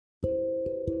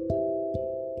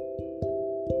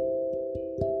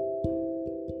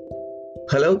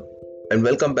Hello and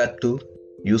welcome back to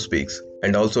You Speaks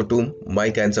and also to My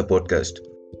Cancer podcast.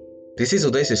 This is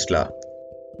Uday Sisla.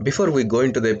 Before we go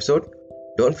into the episode,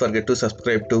 don't forget to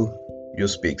subscribe to You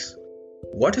Speaks.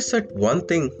 What is that one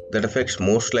thing that affects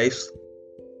most lives?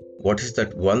 What is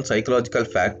that one psychological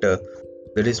factor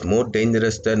that is more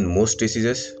dangerous than most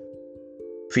diseases?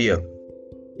 Fear.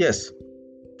 Yes,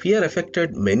 fear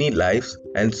affected many lives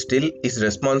and still is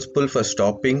responsible for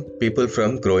stopping people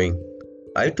from growing.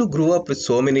 I too grew up with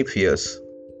so many fears.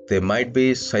 They might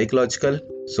be psychological,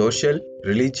 social,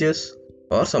 religious,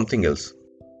 or something else.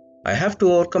 I have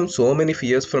to overcome so many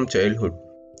fears from childhood.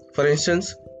 For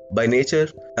instance, by nature,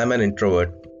 I'm an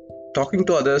introvert. Talking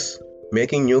to others,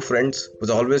 making new friends was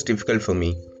always difficult for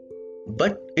me.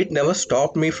 But it never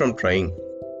stopped me from trying.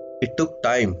 It took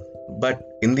time, but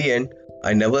in the end,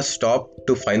 I never stopped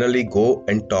to finally go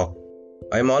and talk.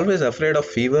 I'm always afraid of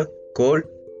fever, cold,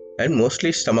 and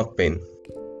mostly stomach pain.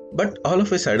 But all of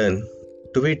a sudden,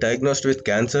 to be diagnosed with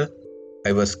cancer,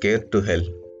 I was scared to hell.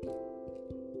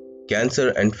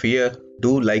 Cancer and fear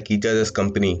do like each other's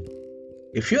company.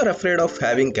 If you are afraid of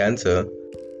having cancer,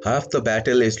 half the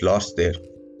battle is lost there.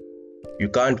 You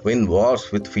can't win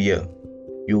wars with fear.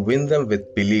 You win them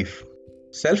with belief.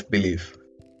 Self-belief.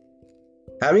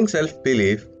 Having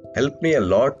self-belief helped me a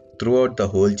lot throughout the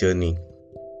whole journey.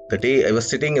 The day I was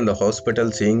sitting in the hospital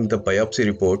seeing the biopsy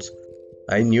reports,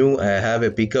 I knew I have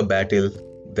a bigger battle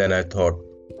than I thought.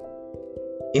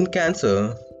 In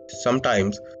cancer,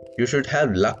 sometimes you should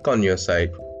have luck on your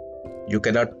side. You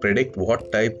cannot predict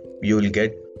what type you will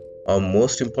get, or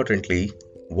most importantly,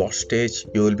 what stage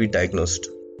you will be diagnosed.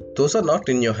 Those are not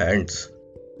in your hands.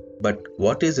 But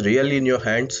what is really in your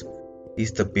hands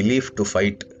is the belief to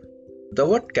fight. The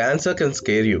word cancer can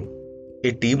scare you.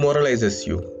 It demoralizes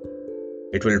you.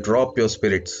 It will drop your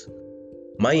spirits.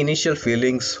 My initial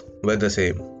feelings were the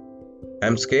same.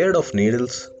 I'm scared of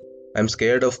needles. I'm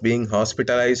scared of being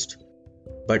hospitalized.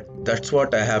 But that's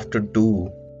what I have to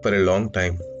do for a long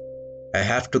time. I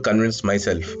have to convince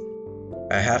myself.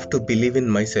 I have to believe in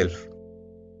myself.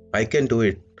 I can do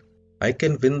it. I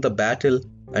can win the battle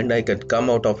and I can come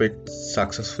out of it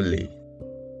successfully.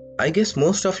 I guess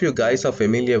most of you guys are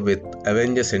familiar with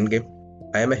Avengers Endgame.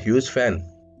 I am a huge fan.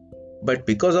 But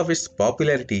because of its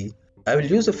popularity, I will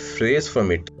use a phrase from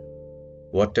it.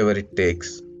 Whatever it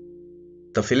takes.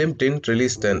 The film didn't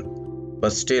release then,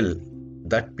 but still,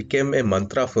 that became a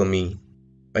mantra for me.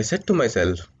 I said to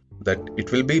myself that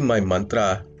it will be my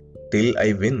mantra till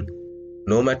I win.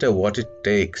 No matter what it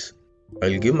takes,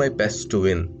 I'll give my best to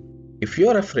win. If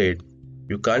you're afraid,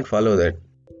 you can't follow that.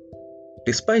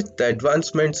 Despite the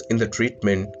advancements in the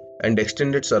treatment and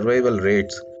extended survival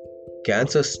rates,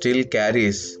 cancer still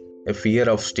carries a fear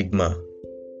of stigma.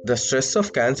 The stress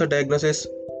of cancer diagnosis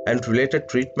and related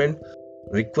treatment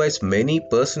requires many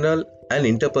personal and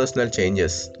interpersonal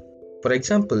changes. For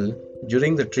example,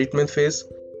 during the treatment phase,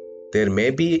 there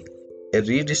may be a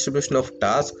redistribution of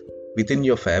tasks within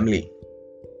your family.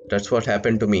 That's what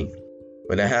happened to me.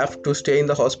 When I have to stay in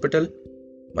the hospital,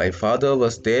 my father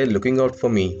was there looking out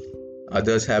for me.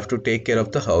 Others have to take care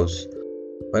of the house.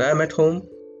 When I am at home,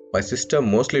 my sister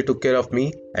mostly took care of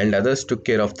me and others took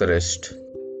care of the rest.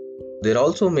 There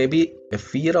also may be a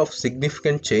fear of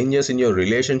significant changes in your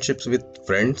relationships with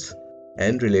friends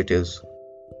and relatives.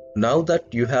 Now that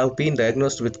you have been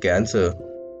diagnosed with cancer,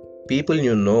 people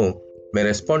you know may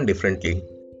respond differently.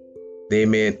 They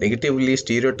may negatively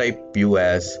stereotype you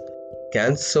as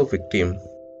cancer victim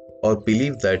or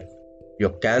believe that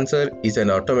your cancer is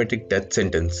an automatic death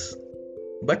sentence.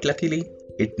 But luckily,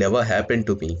 it never happened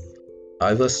to me.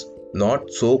 I was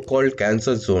not so-called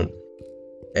cancer zone.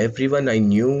 Everyone I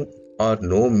knew or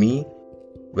know me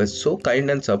was so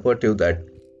kind and supportive that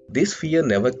this fear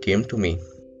never came to me.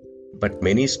 But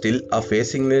many still are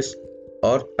facing this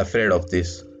or afraid of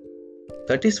this.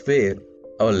 That is where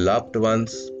our loved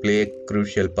ones play a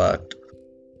crucial part.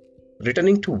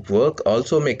 Returning to work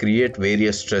also may create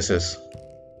various stresses.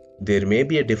 There may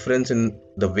be a difference in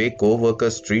the way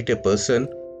co-workers treat a person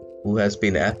who has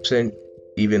been absent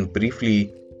even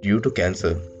briefly due to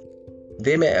cancer.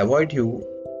 They may avoid you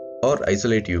or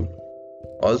isolate you.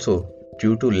 Also,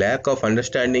 due to lack of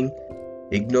understanding,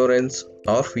 ignorance,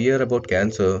 or fear about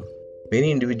cancer,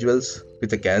 many individuals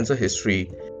with a cancer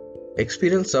history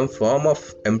experience some form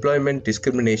of employment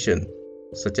discrimination,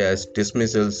 such as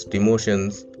dismissals,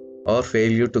 demotions, or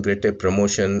failure to get a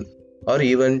promotion, or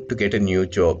even to get a new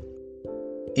job.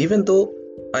 Even though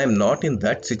I am not in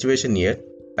that situation yet,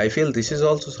 I feel this is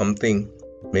also something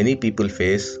many people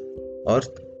face, or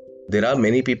there are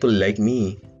many people like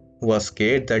me who are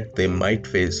scared that they might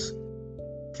face.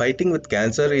 Fighting with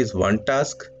cancer is one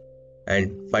task,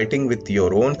 and fighting with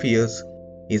your own fears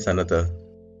is another.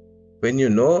 When you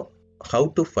know how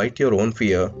to fight your own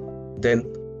fear, then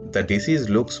the disease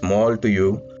looks small to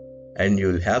you and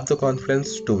you'll have the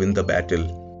confidence to win the battle.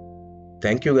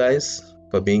 Thank you guys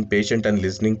for being patient and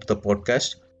listening to the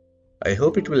podcast. I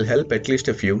hope it will help at least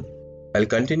a few. I'll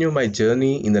continue my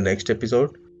journey in the next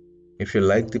episode. If you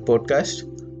like the podcast,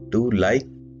 do like,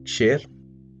 share,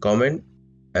 comment,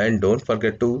 and don't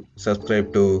forget to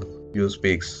subscribe to You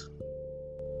Speaks.